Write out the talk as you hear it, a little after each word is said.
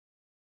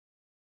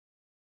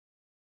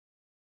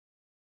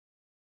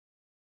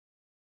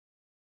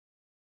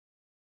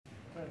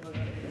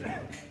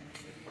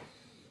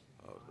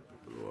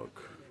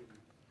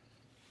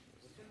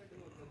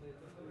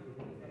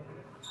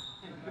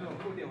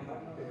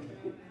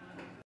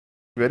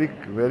very,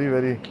 very,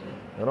 very,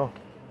 you know,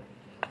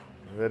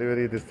 very,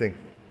 very this thing,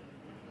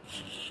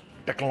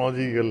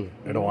 technological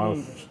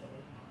advance.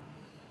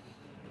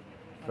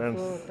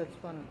 Friends. Touch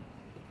panel.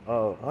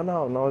 Oh,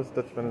 now it's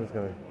touch panel is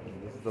coming.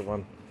 This is the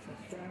one.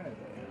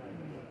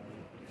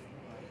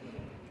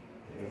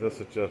 This is the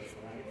switcher.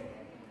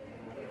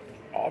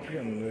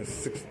 Option is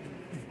 6.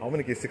 How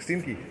many keys?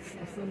 16 key?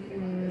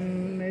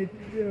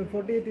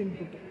 48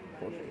 input.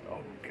 40.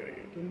 Okay.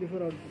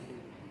 24 output.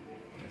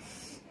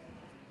 Yes.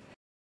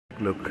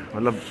 Look,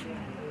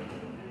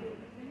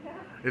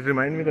 it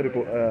reminds me of the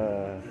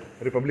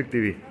Republic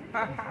TV.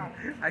 Last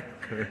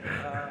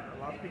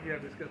week you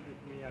have discussed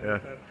with me Yeah.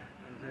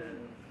 and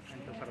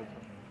sir also.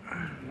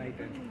 Night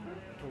and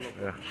 12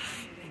 o'clock. Yeah.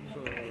 So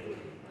I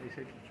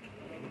said,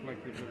 look like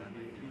people will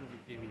be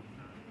TV.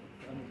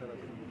 And sir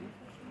also.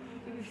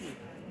 Seriously.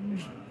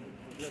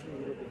 Exactly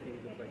European TV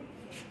look like.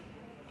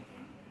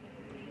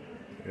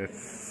 Yes.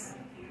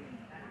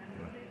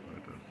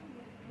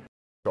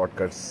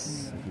 Shortcuts,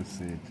 if you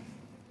see it.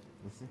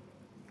 You see?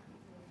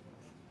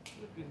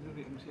 This is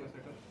the MCR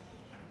setup.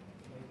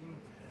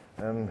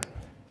 And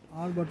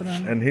All button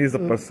and he is the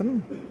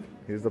person.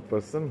 He is the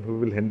person who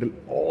will handle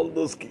all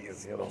those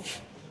keys. You know,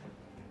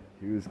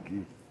 huge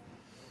key.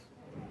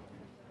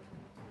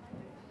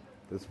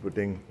 Just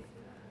putting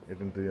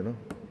it into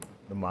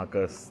the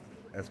markers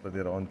as per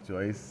their own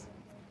choice.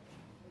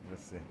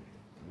 Let's see.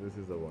 This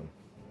is the one.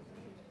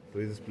 So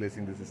he's just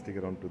placing this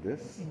sticker onto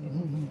this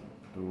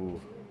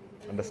to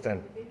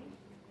understand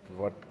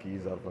what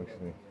keys are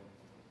functioning.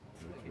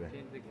 Which way.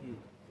 change the key.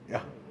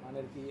 Yeah. On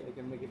air key, I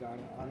can make it on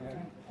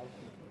air.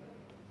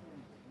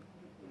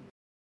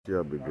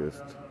 Yeah,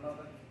 biggest.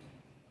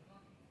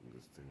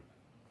 This thing.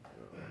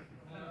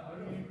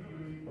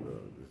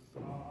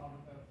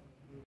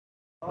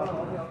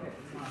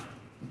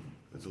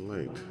 It's a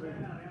light.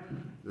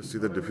 Just see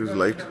the diffuse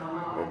light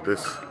of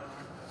this.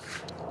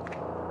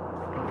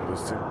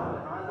 This thing.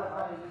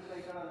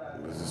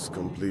 This is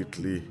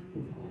completely.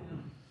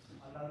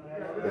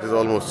 It is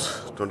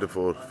almost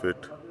 24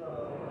 feet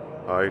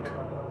height.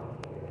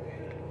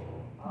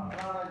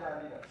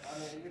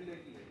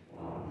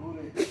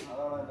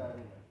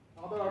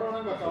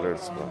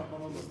 RedSpy.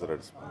 This is the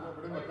RedSpy.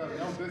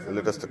 The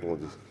latest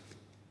technology.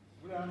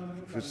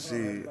 If you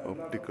see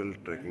optical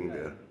tracking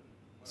there,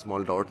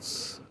 small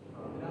dots,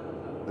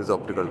 this is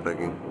optical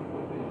tracking.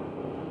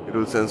 It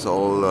will sense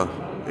all the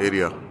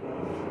area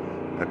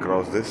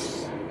across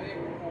this.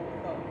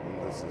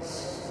 And this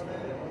is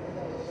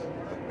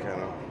the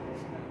camera.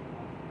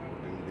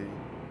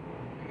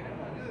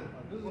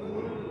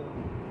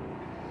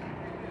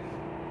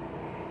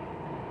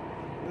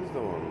 This is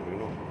the one,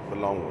 the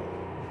long one.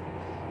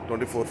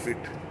 24 feet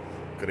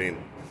crane.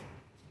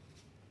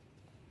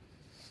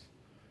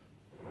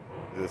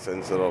 This is a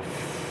sensor of,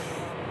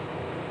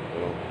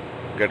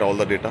 get all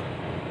the data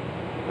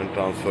and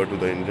transfer to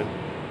the engine.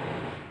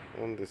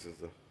 And this is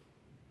the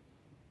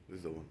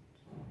one.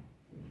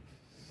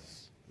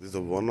 This is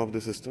the one of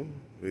the system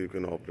where you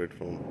can operate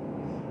from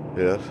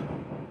here.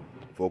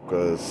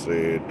 Focus,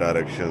 rate,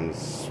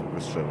 directions,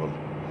 focus travel.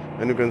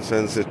 And you can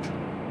sense it,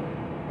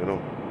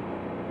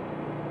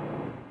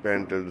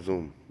 pan, tilt,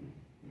 zoom.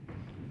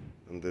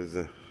 And there is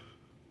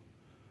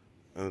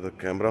another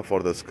camera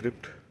for the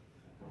script.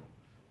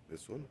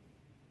 This one,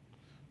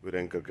 where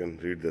anchor can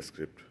read the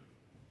script.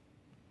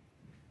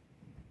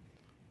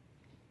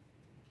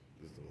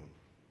 This is the one.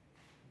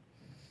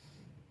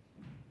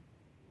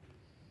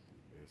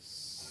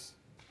 Yes.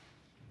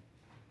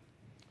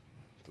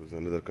 There's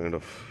another kind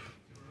of,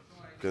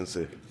 you can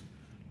say,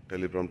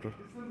 teleprompter,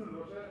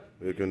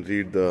 where you can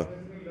read the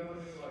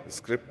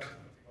script.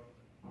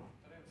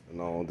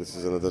 Now this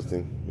is another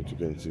thing which you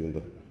can see in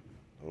the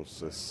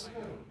downstairs.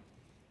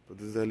 So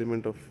this is the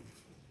element of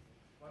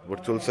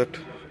virtual set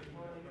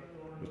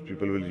which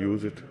people will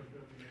use it.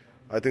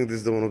 I think this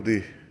is the one of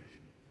the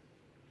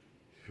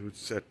huge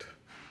set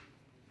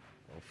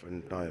of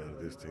entire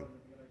this thing.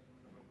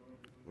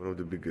 One of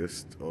the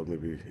biggest, or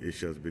maybe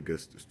Asia's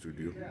biggest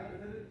studio.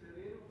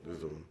 This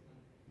is the one.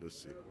 Let's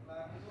see.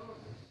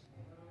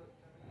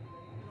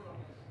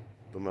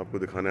 तो मैं आपको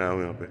दिखाने आया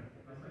हूँ यहाँ पे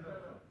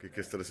कि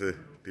किस तरह से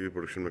टीवी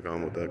प्रोडक्शन में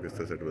काम होता है, किस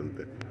तरह सेट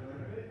बनते हैं.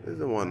 This is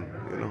the one,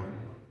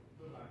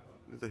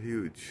 it's a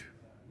huge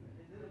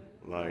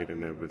light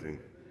and everything.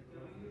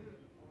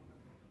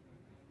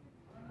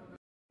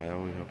 आया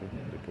हूँ यहाँ पे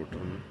रिपोर्टर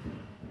में,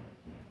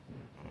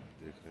 आप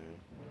देख रहे हैं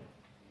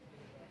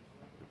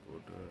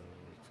रिपोर्टर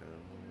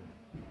चैनल.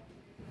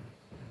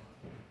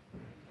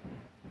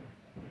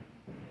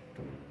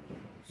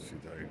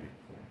 सीधा ID.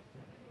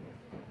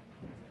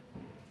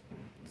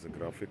 This is the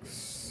graphics.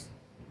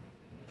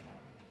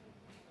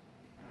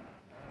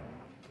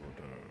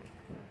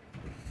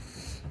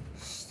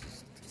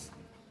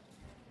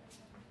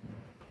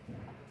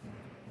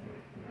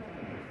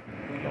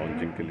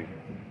 Launching के लिए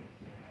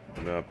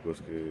मैं आपको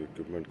उसके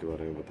इक्विपमेंट के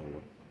बारे में बताऊंगा.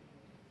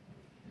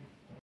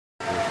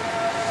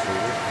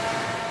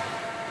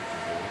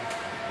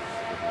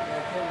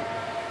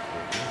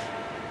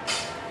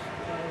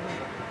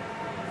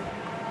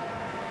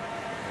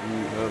 We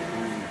have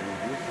to do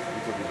this.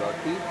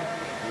 HP.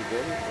 You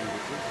get it? And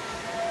this is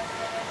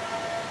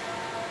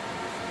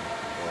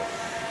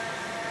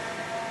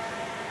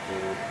so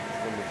it's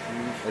the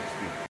machine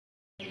HP.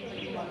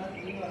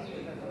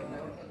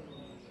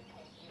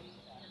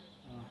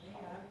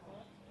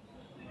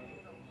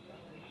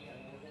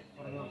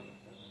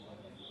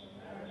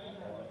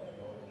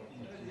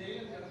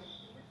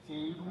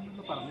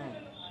 പറഞ്ഞേ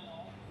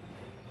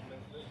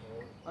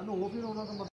അന്ന് ഓഫീസ്